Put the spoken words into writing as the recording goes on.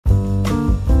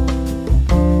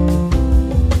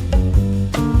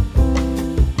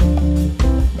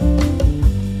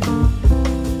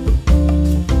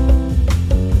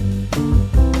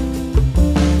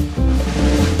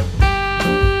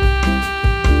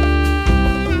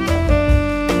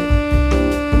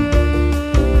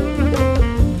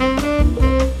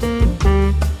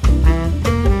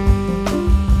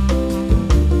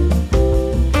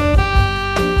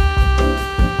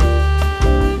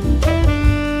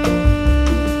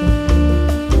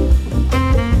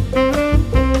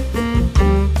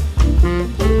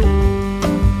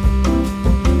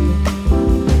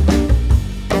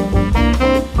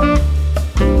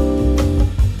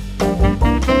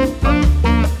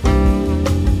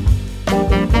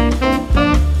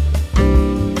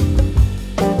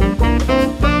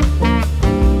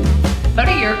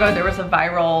ago, there was a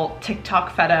viral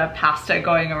TikTok feta pasta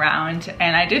going around,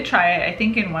 and I did try it, I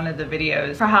think in one of the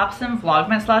videos, perhaps in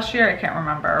VLOGMAS last year, I can't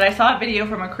remember. But I saw a video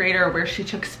from a creator where she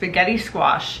took spaghetti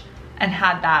squash and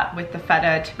had that with the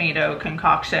feta tomato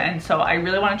concoction. So I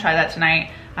really want to try that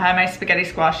tonight. I have my spaghetti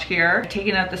squash here,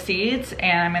 taking out the seeds,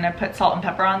 and I'm gonna put salt and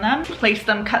pepper on them, place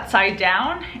them cut side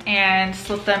down, and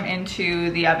slip them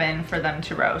into the oven for them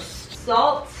to roast.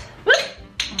 Salt.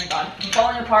 Oh my God, I'm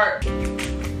falling apart.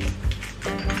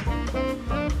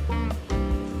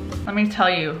 Let me tell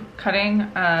you, cutting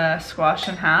a squash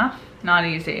in half, not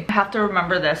easy. I have to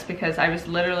remember this because I was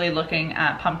literally looking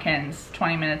at pumpkins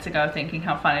 20 minutes ago thinking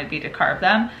how fun it'd be to carve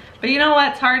them. But you know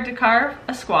what? It's hard to carve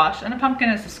a squash, and a pumpkin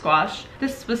is a squash.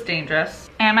 This was dangerous.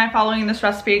 Am I following this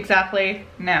recipe exactly?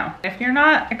 No. If you're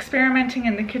not experimenting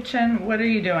in the kitchen, what are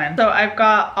you doing? So I've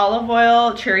got olive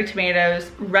oil, cherry tomatoes,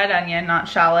 red onion, not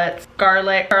shallots,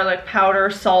 garlic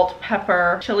powder, salt,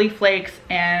 pepper, chili flakes,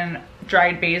 and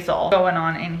dried basil going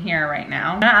on in here right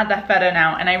now. I'm gonna add that feta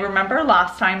now, and I remember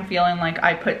last time feeling like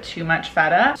I put too much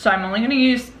feta, so I'm only gonna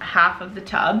use half of the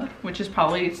tub, which is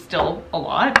probably still a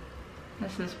lot.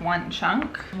 This is one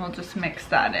chunk. We'll just mix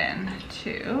that in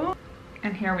too.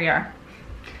 And here we are.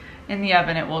 In the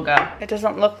oven it will go. It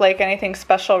doesn't look like anything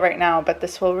special right now, but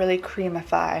this will really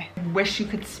creamify. I wish you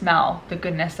could smell the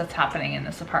goodness that's happening in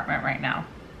this apartment right now.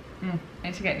 I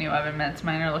need to get new oven mitts.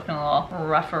 Mine are looking a little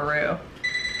rough-a-roo.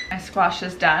 My squash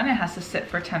is done. It has to sit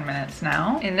for 10 minutes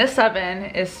now. In this oven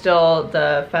is still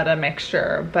the feta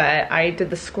mixture, but I did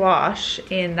the squash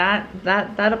in that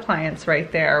appliance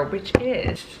right there, which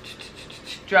is,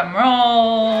 drum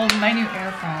roll, my new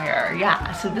air fryer.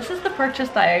 Yeah, so this is the purchase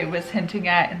that I was hinting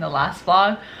at in the last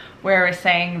vlog, where I was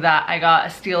saying that I got a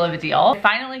steal of a deal. I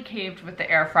finally caved with the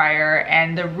air fryer,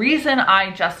 and the reason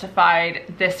I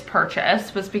justified this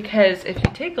purchase was because if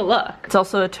you take a look, it's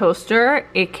also a toaster.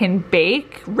 It can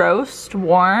bake, roast,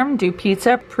 warm, do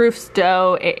pizza, proofs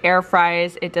dough, it air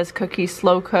fries, it does cookies,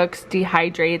 slow cooks,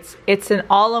 dehydrates. It's an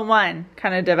all-in-one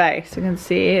kind of device. You can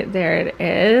see there it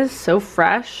is, so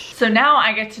fresh. So now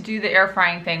I get to do the air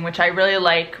frying thing, which I really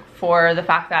like for the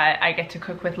fact that I get to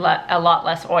cook with a lot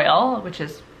less oil, which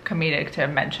is comedic to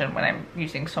mention when I'm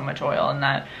using so much oil in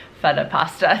that feta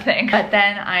pasta thing. But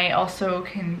then I also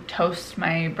can toast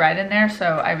my bread in there, so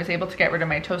I was able to get rid of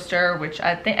my toaster, which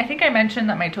I think I mentioned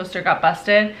that my toaster got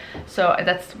busted, so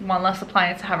that's one less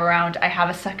appliance to have around. I have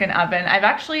a second oven. I've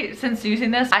actually, since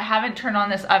using this, I haven't turned on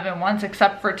this oven once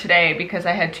except for today because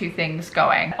I had two things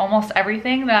going. Almost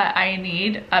everything that I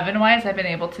need oven-wise I've been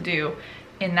able to do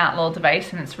in that little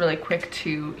device, and it's really quick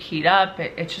to heat up.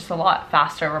 It's just a lot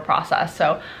faster of a process,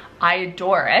 so I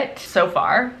adore it so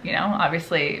far. You know,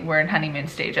 obviously we're in honeymoon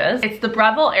stages. It's the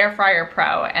Breville Air Fryer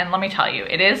Pro, and let me tell you,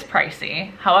 it is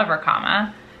pricey. However,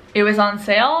 it was on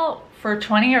sale for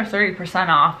 20 or 30%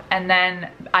 off, and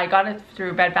then I got it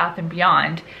through Bed Bath &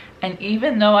 Beyond. And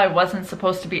even though I wasn't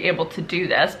supposed to be able to do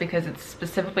this because it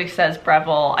specifically says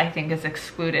Breville, I think, is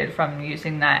excluded from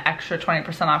using that extra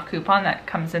 20% off coupon that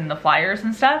comes in the flyers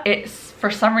and stuff, it for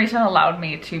some reason allowed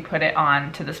me to put it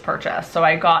on to this purchase. So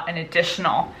I got an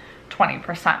additional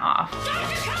 20% off.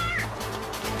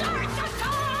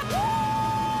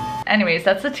 Anyways,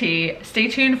 that's the tea. Stay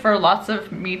tuned for lots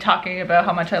of me talking about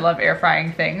how much I love air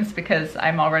frying things because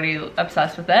I'm already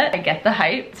obsessed with it. I get the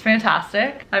hype. It's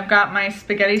fantastic. I've got my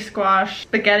spaghetti squash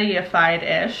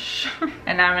spaghetti-ified-ish.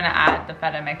 And now I'm gonna add the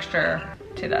feta mixture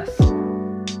to this.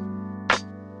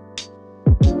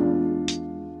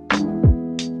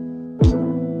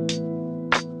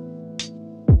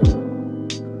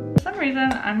 For some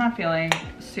reason, I'm not feeling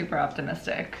super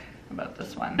optimistic about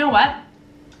this one. You know what?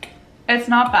 It's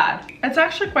not bad. It's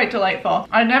actually quite delightful.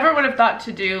 I never would have thought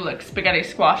to do like spaghetti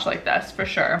squash like this, for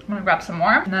sure. I'm gonna grab some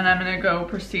more, and then I'm gonna go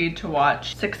proceed to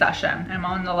watch Succession. I'm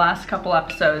on the last couple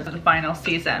episodes of the final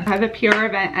season. I have a PR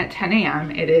event at 10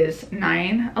 a.m. It is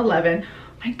 9/11.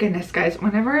 My goodness, guys,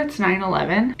 whenever it's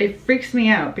 9/11, it freaks me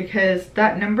out because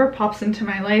that number pops into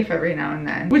my life every now and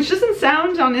then, which doesn't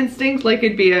sound on instinct like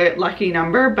it'd be a lucky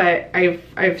number, but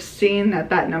I've seen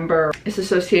that number is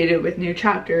associated with new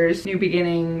chapters, new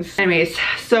beginnings. Anyways,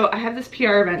 so I have this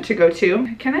PR event to go to.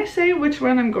 Can I say which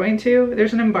one I'm going to?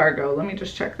 There's an embargo. Let me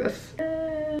just check this.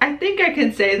 I think I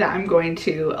can say that I'm going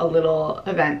to a little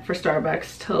event for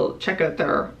Starbucks to check out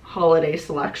their holiday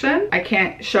selection. I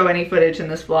can't show any footage in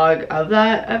this vlog of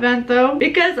that event though,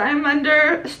 because I'm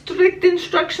under strict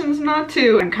instructions not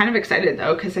to. I'm kind of excited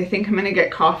though, because I think I'm gonna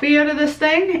get coffee out of this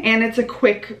thing, and it's a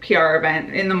quick PR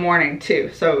event in the morning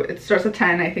too. So it starts at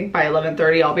 10, I think by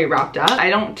 11:30 I'll be wrapped up. I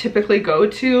don't typically go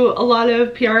to a lot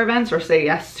of PR events or say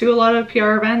yes to a lot of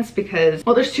PR events because,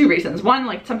 well, there's two reasons. One,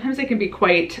 like sometimes they can be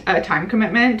quite a time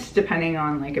commitment depending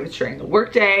on like if it's during the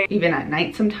workday, even at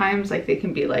night sometimes, like they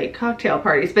can be like cocktail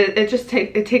parties, but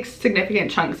it takes significant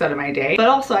chunks out of my day. But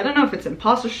also, I don't know if it's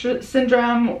imposter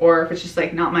syndrome or if it's just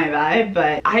like not my vibe,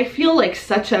 but I feel like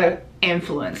such a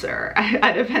influencer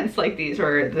at events like these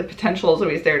where the potential is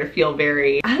always there to feel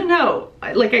very, I don't know,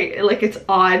 like it's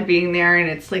odd being there, and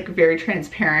it's like very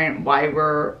transparent why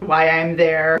I'm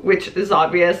there, which is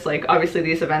obvious. Like obviously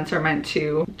these events are meant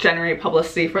to generate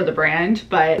publicity for the brand,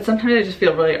 but sometimes I just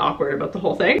feel really awkward about the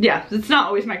whole thing. Yeah, it's not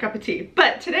always my cup of tea,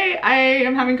 but today I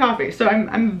am having coffee, so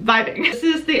I'm vibing. This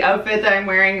is the outfit that I'm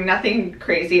wearing, nothing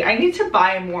crazy. I need to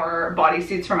buy more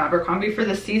bodysuits from Abercrombie for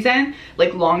this season,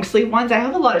 like long sleeve ones. I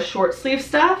have a lot of short sleeve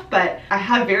stuff, but I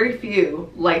have very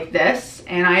few like this,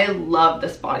 and I love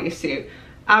this bodysuit.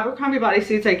 Abercrombie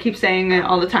bodysuits, I keep saying it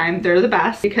all the time, they're the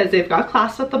best because they've got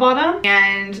clasp at the bottom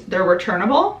and they're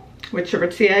returnable, which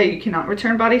Aritzia, you cannot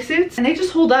return bodysuits, and they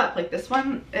just hold up. Like this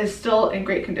one is still in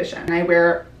great condition and I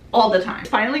wear all the time. It's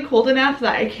finally cold enough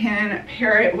that I can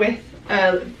pair it with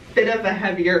a bit of a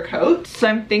heavier coat, so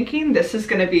I'm thinking this is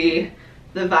gonna be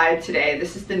the vibe today.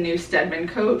 This is the new Stedman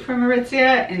coat from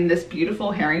Aritzia in this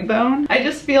beautiful herringbone. I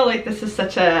just feel like this is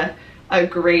such a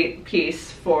great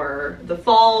piece for the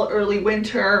fall, early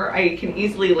winter. I can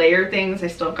easily layer things. I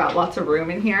still got lots of room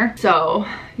in here. So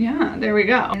yeah, there we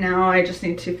go. Now I just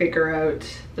need to figure out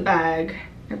the bag.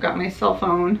 I've got my cell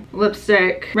phone,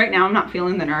 lipstick. Right now I'm not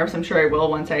feeling the nerves. I'm sure I will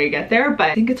once I get there,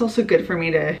 but I think it's also good for me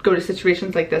to go to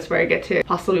situations like this where I get to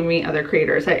possibly meet other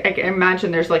creators. I can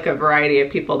imagine there's like a variety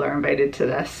of people that are invited to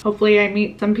this. Hopefully I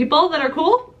meet some people that are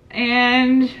cool,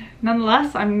 and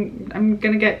nonetheless I'm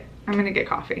gonna get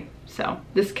coffee. So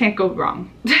this can't go wrong.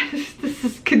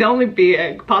 Can only be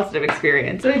a positive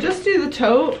experience. Did I just do the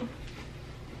tote?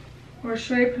 Or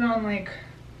should I put on like,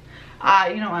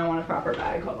 you know, I want a proper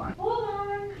bag, hold on. Hold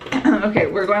on. Okay,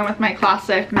 we're going with my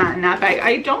classic matte in that bag.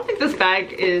 I don't think this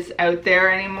bag is out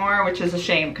there anymore, which is a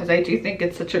shame because I do think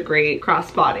it's such a great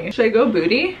crossbody. Should I go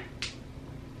booty?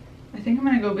 I think I'm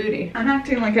gonna go booty. I'm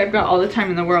acting like I've got all the time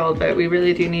in the world, but we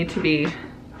really do need to be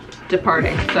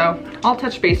departing. So I'll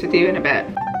touch base with you in a bit.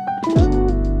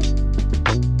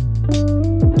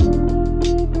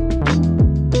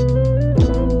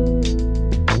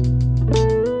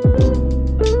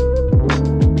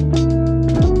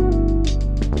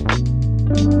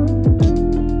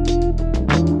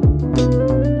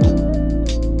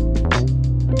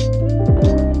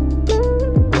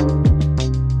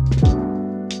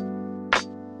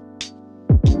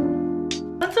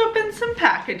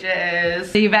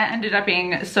 The event ended up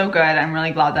being so good. I'm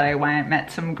really glad that I went,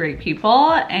 met some great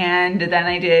people, and then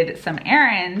I did some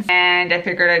errands, and I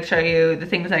figured I'd show you the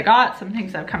things I got, some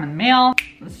things that have come in the mail.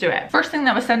 Let's do it. First thing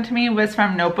that was sent to me was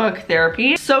from Notebook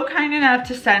Therapy. So kind enough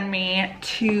to send me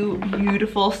 2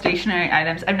 beautiful stationery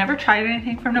items. I've never tried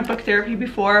anything from Notebook Therapy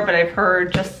before, but I've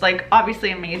heard just like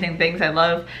obviously amazing things. I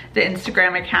love the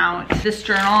Instagram account. This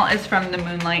journal is from the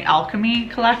Moonlight Alchemy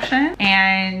collection,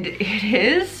 and it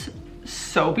is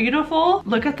so beautiful.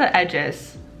 Look at the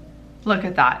edges. Look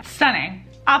at that. Stunning.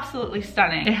 Absolutely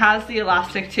stunning. It has the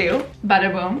elastic too.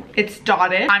 Bada boom. It's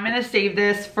dotted. I'm gonna save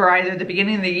this for either the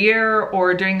beginning of the year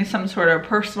or doing some sort of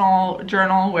personal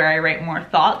journal where I write more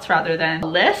thoughts rather than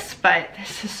lists, but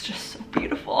this is just so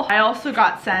beautiful. I also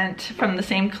got sent from the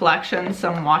same collection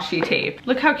some washi tape.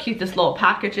 Look how cute this little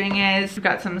packaging is. We've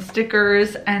got some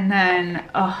stickers, and then,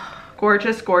 oh,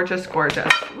 gorgeous, gorgeous,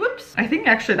 gorgeous. Whoops. I think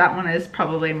actually that one is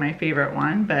probably my favorite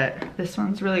one, but this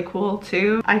one's really cool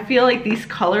too. I feel like these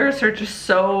colors are just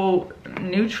so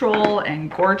neutral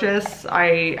and gorgeous.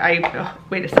 Oh,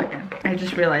 wait a second. I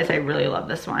just realized I really love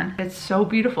this one. It's so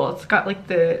beautiful. It's got like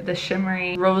the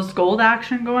shimmery rose gold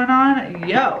action going on.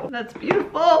 Yo, that's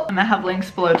beautiful. I'm gonna have links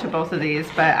below to both of these,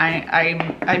 but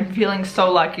I'm feeling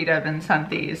so lucky to have been sent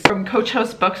these. From Coach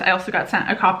House Books, I also got sent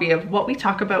a copy of What We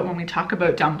Talk About When We Talk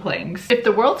About Dumplings. If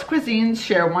the world's cuisines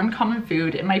share one common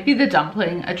food, it might be the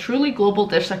dumpling, a truly global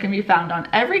dish that can be found on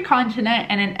every continent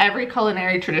and in every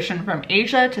culinary tradition from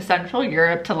Asia to Central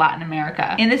Europe to Latin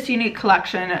America. In this unique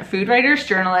collection, food writers,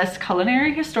 journalists,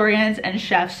 culinary historians, and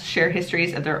chefs share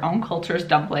histories of their own culture's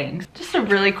dumplings. Just a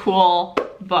really cool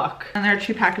book. And there are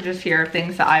 2 packages here of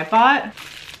things that I bought.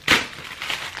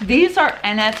 These are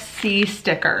NFC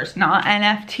stickers, not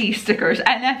NFT stickers,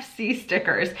 NFC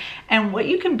stickers. And what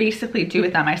you can basically do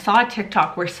with them, I saw a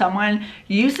TikTok where someone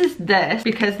uses this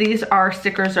because these are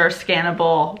stickers that are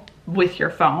scannable with your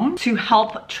phone to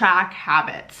help track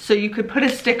habits. So you could put a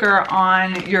sticker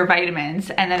on your vitamins,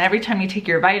 and then every time you take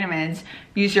your vitamins,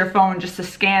 use your phone just to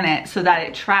scan it so that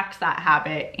it tracks that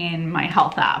habit in My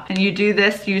Health app. And you do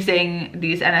this using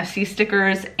these NFC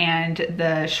stickers and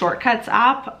the Shortcuts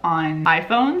app on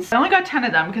iPhones. I only got 10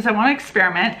 of them because I want to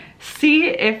experiment, see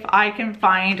if I can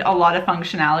find a lot of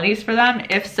functionalities for them.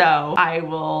 If so, I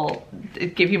will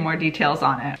give you more details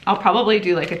on it. I'll probably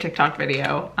do like a TikTok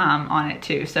video on it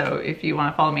too. So if you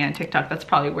want to follow me on TikTok, that's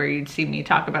probably where you'd see me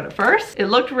talk about it first. It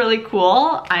looked really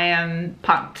cool. I am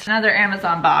pumped. Another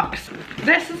Amazon box.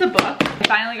 This is a book. I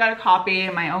finally got a copy,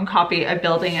 my own copy of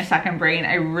Building a Second Brain.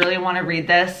 I really want to read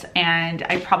this, and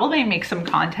I probably make some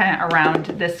content around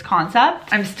this concept.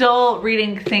 I'm still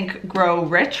reading Think, Grow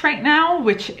Rich right now,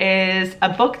 which is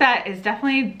a book that is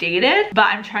definitely dated, but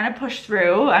I'm trying to push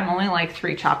through. I'm only like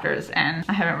 3 chapters and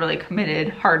I haven't really committed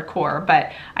hardcore,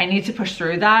 but I need to push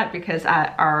through that because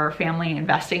at our family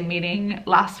investing meeting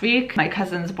last week, my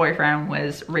cousin's boyfriend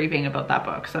was raving about that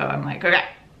book. So I'm like, okay,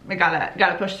 I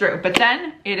gotta push through. But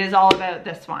then it is all about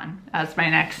this one as my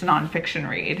next nonfiction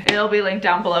read. It'll be linked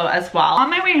down below as well. On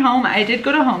my way home, I did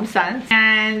go to HomeSense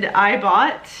and I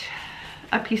bought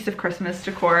a piece of Christmas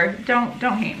decor. Don't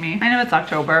hate me. I know it's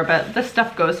October, but this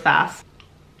stuff goes fast.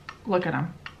 Look at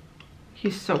him.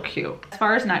 He's so cute. As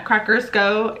far as nutcrackers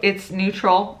go, it's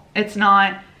neutral. It's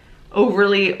not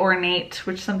overly ornate,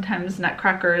 which sometimes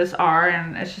nutcrackers are,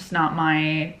 and it's just not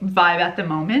my vibe at the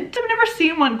moment. I've never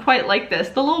seen one quite like this.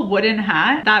 The little wooden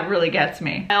hat, that really gets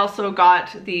me. I also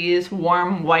got these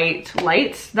warm white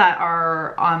lights that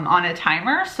are on a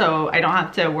timer, so I don't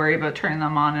have to worry about turning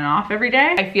them on and off every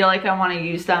day. I feel like I want to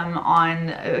use them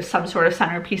on some sort of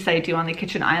centerpiece I do on the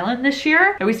kitchen island this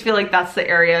year. I always feel like that's the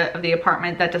area of the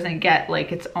apartment that doesn't get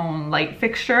like its own light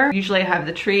fixture. Usually I have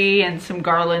the tree and some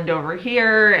garland over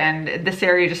here, and this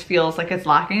area just feels like it's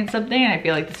lacking something, and I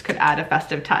feel like this could add a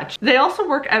festive touch. They also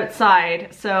work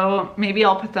outside, so maybe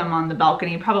I'll put them on the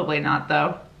balcony. Probably not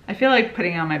though. I feel like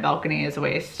putting it on my balcony is a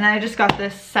waste. And I just got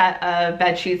this set of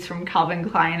bed sheets from Calvin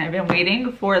Klein. I've been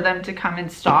waiting for them to come in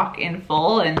stock in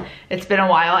full, and it's been a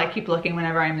while. I keep looking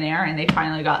whenever I'm there, and they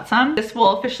finally got some. This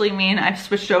will officially mean I've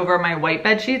switched over my white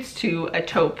bed sheets to a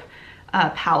taupe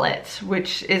palette,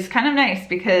 which is kind of nice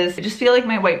because I just feel like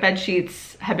my white bed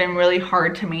sheets have been really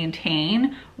hard to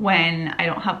maintain when I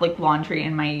don't have like laundry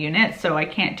in my unit, so I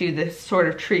can't do the sort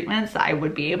of treatments that I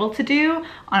would be able to do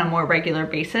on a more regular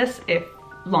basis if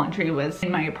laundry was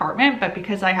in my apartment. But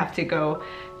because I have to go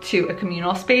to a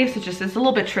communal space, it just is a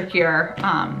little bit trickier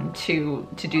to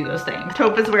do those things.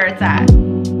 Taupe is where it's at.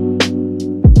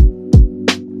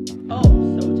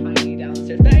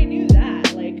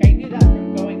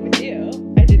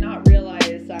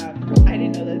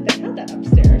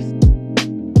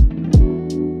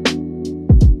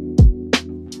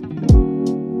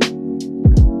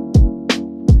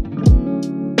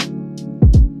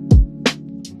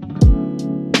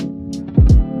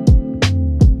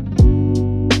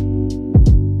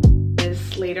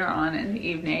 On in the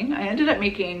evening. I ended up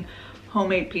making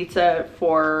homemade pizza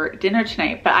for dinner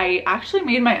tonight, but I actually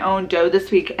made my own dough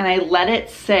this week and I let it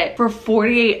sit for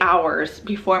 48 hours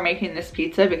before making this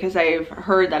pizza because I've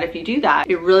heard that if you do that,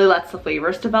 it really lets the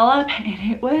flavors develop,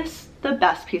 and it was the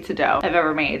best pizza dough I've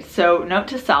ever made. So note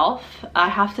to self, I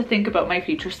have to think about my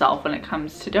future self when it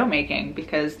comes to dough making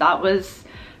because that was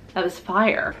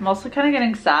fire. I'm also kind of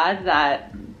getting sad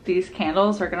that these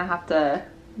candles are gonna have to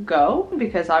go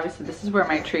because obviously this is where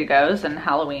my tree goes, and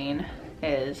Halloween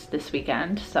is this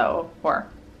weekend, so, or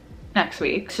next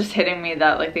week. It's just hitting me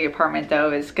that like the apartment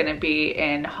though is gonna be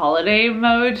in holiday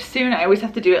mode soon. I always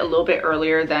have to do it a little bit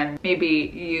earlier than maybe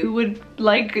you would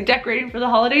like decorating for the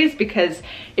holidays because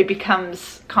it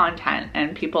becomes content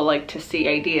and people like to see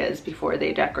ideas before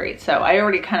they decorate. So I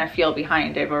already kind of feel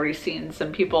behind. I've already seen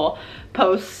some people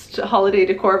post holiday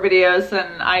decor videos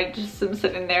and I just am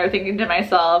sitting there thinking to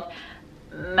myself,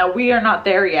 no, we are not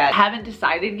there yet. I haven't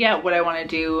decided yet what I want to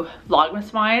do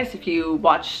Vlogmas wise. If you've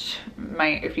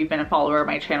been a follower of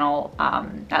my channel,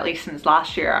 at least since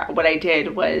last year, what I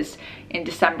did was in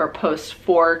December post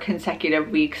 4 consecutive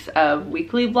weeks of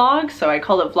weekly vlogs. So I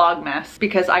called it VLOGMAS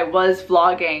because I was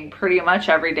vlogging pretty much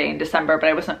every day in December, but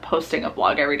I wasn't posting a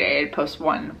vlog every day. I'd post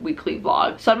 1 weekly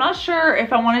vlog. So I'm not sure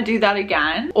if I want to do that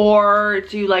again or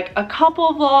do like a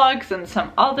couple vlogs and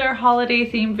some other holiday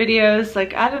themed videos.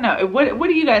 Like, I don't know. What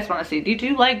do you guys want to see? Did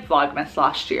you like VLOGMAS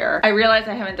last year? I realize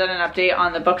I haven't done an update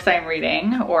on the books I'm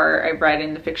reading or I've read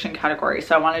in the fiction category.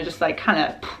 So I want to just like kind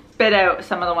of spit out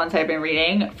some of the ones I've been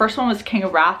reading. First one was King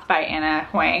of Wrath by Anna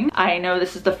Huang. I know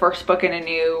this is the first book in a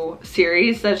new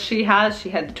series that she has. She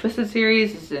had the Twisted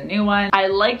series, this is a new one. I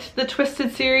liked the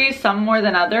Twisted series, some more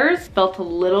than others. Felt a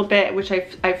little bit, which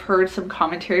I've heard some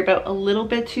commentary about, a little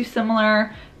bit too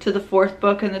similar to the 4th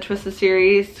book in the Twisted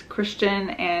series.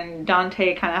 Christian and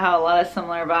Dante kind of have a lot of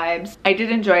similar vibes. I did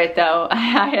enjoy it though. I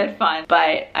had fun,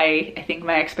 but I think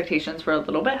my expectations were a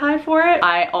little bit high for it.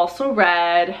 I also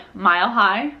read Mile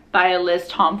High by Liz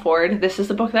Tomford. This is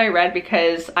the book that I read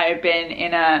because I've been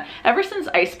in ever since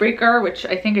Icebreaker, which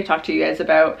I think I talked to you guys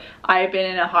about, I've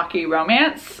been in a hockey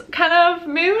romance kind of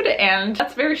mood, and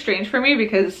that's very strange for me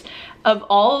because of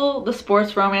all the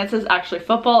sports romances, actually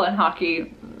football and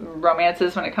hockey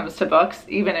romances when it comes to books,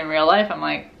 even in real life, I'm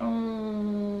like,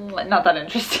 not that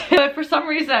interested. But for some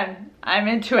reason, I'm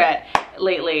into it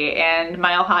lately, and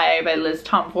Mile High by Liz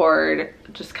Tomford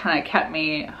just kind of kept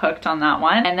me hooked on that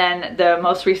one. And then the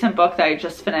most recent book that I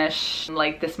just finished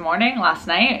like this morning, last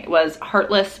night, was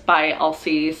Heartless by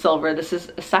Elsie Silver. This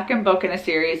is a second book in a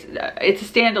series. It's a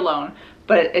standalone,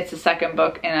 but it's the second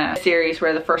book in a series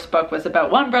where the first book was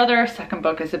about one brother, second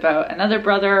book is about another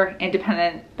brother,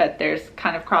 independent, but there's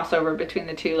kind of crossover between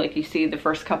the two. Like you see the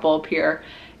first couple appear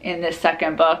in this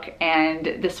second book, and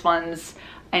this one's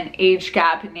an age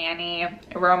gap nanny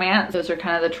romance. Those are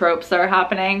kind of the tropes that are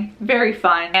happening. Very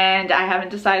fun, and I haven't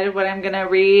decided what I'm gonna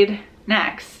read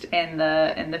next in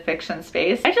the fiction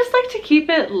space. I just like to keep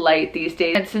it light these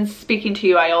days, and since speaking to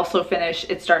you, I also finished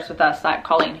It Starts With Us, that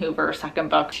Colleen Hoover second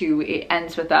book, to It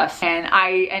Ends With Us, and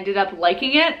I ended up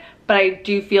liking it, but I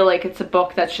do feel like it's a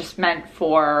book that's just meant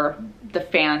for the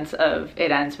fans of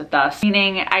It Ends With Us,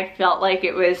 meaning I felt like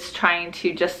it was trying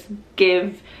to just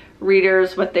give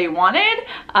readers what they wanted.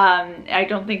 I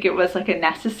don't think it was like a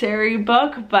necessary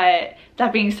book, but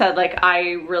that being said, like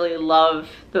I really love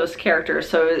those characters,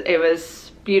 so it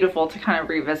was beautiful to kind of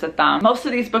revisit them. Most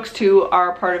of these books too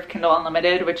are part of Kindle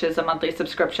Unlimited, which is a monthly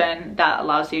subscription that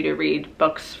allows you to read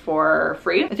books for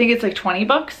free. I think it's like 20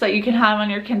 books that you can have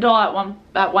on your Kindle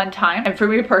at one time. And for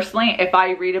me personally, if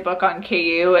I read a book on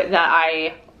KU that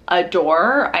I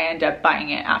adore, I end up buying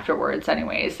it afterwards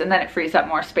anyways, and then it frees up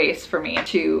more space for me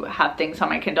to have things on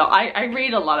my Kindle. I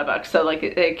read a lot of books, so like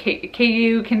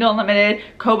KU, Kindle Unlimited,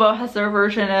 Kobo has their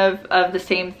version of the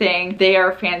same thing. They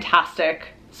are fantastic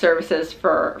services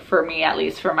for me, at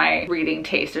least for my reading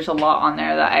taste. There's a lot on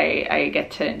there that I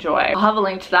get to enjoy. I'll have a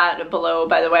link to that below,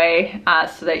 by the way,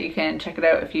 so that you can check it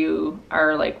out if you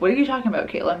are like, what are you talking about,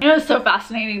 Caitlin? You know, it's so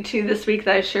fascinating too this week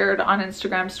that I shared on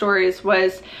Instagram stories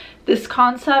was this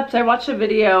concept. I watched a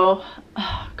video,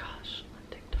 oh gosh,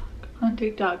 on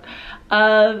TikTok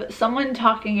of someone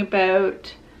talking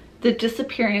about the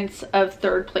disappearance of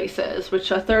third places, which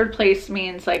a third place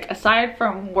means like aside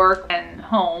from work and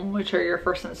home, which are your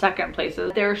first and second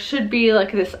places, there should be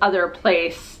like this other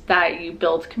place that you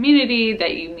build community,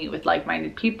 that you meet with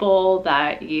like-minded people,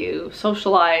 that you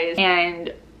socialize,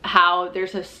 and how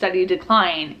there's a steady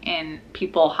decline in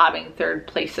people having third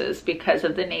places because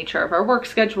of the nature of our work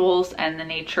schedules and the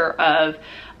nature of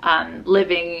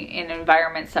living in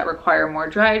environments that require more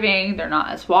driving. They're not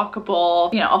as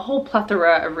walkable, you know, a whole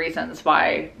plethora of reasons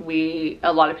why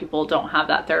a lot of people don't have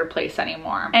that third place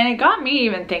anymore. And it got me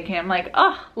even thinking, I'm like,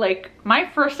 oh, like my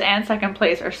first and second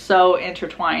place are so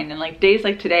intertwined, and like days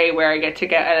like today where I get to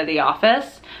get out of the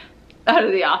office,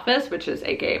 which is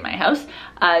aka my house,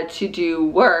 to do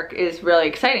work is really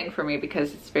exciting for me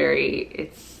because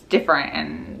it's different,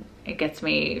 and it gets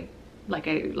me, like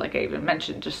I even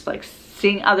mentioned, just like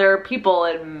seeing other people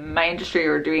in my industry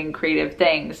or doing creative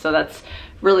things. So that's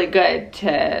really good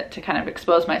to kind of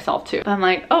expose myself to. But I'm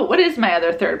like, oh, what is my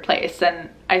other third place?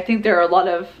 And I think there are a lot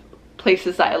of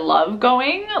places that I love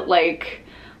going. Like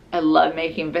I love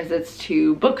making visits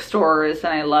to bookstores,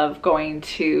 and I love going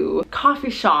to coffee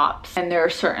shops, and there are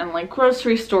certain like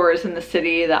grocery stores in the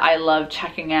city that I love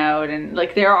checking out, and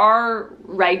like there are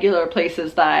regular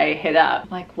places that I hit up.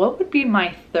 Like what would be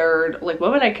my third, like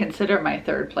what would I consider my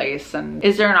third place, and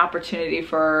is there an opportunity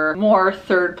for more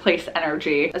third place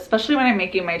energy? Especially when I'm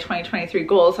making my 2023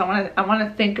 goals, I want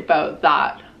to think about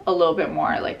that a little bit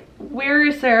more. Like, where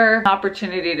is there an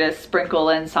opportunity to sprinkle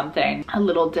in something a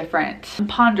little different? I'm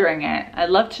pondering it. I'd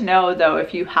love to know though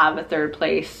if you have a third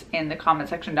place in the comment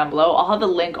section down below. I'll have a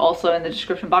link also in the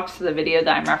description box to the video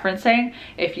that I'm referencing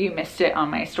if you missed it on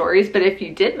my stories. But if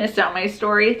you did miss it on my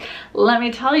story, let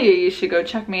me tell you, you should go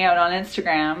check me out on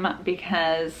Instagram,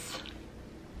 because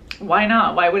why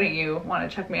not? Why wouldn't you want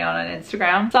to check me out on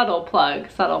Instagram? Subtle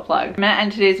plug, subtle plug. I'm gonna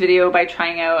end today's video by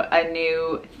trying out a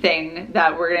new thing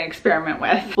that we're gonna experiment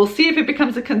with. We'll see if it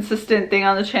becomes a consistent thing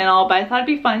on the channel, but I thought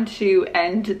it'd be fun to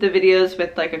end the videos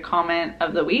with like a comment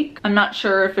of the week. I'm not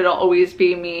sure if it'll always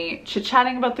be me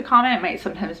chit-chatting about the comment. It might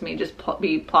sometimes me just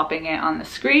be plopping it on the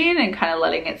screen and kind of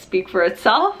letting it speak for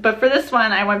itself. But for this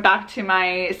one, I went back to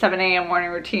my 7 a.m.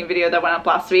 morning routine video that went up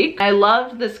last week. I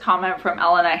loved this comment from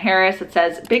Elena Harris. It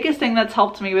says, biggest thing that's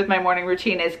helped me with my morning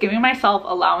routine is giving myself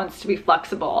allowance to be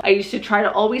flexible. I used to try to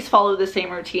always follow the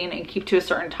same routine and keep to a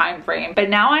certain time frame, but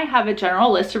now I have a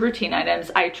general list of routine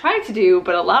items I try to do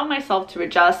but allow myself to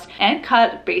adjust and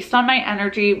cut based on my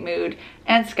energy, mood,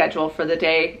 and schedule for the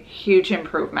day. Huge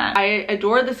improvement. I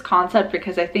adore this concept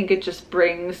because I think it just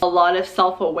brings a lot of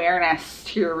self-awareness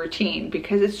to your routine,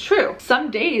 because it's true.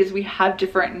 Some days we have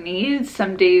different needs,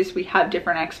 some days we have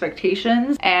different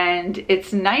expectations, and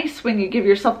it's nice when you give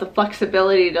yourself the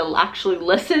flexibility to actually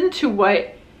listen to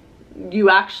what you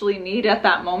actually need at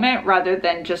that moment rather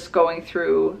than just going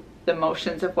through the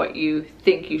motions of what you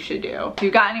think you should do. If you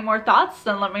got any more thoughts,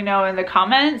 then let me know in the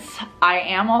comments. I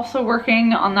am also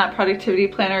working on that productivity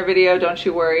planner video. Don't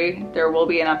you worry, there will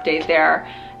be an update there.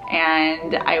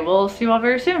 And I will see you all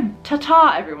very soon.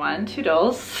 Ta-ta, everyone.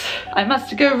 Toodles. I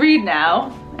must go read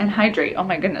now and hydrate. Oh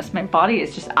my goodness, my body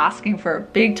is just asking for a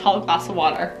big tall glass of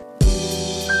water.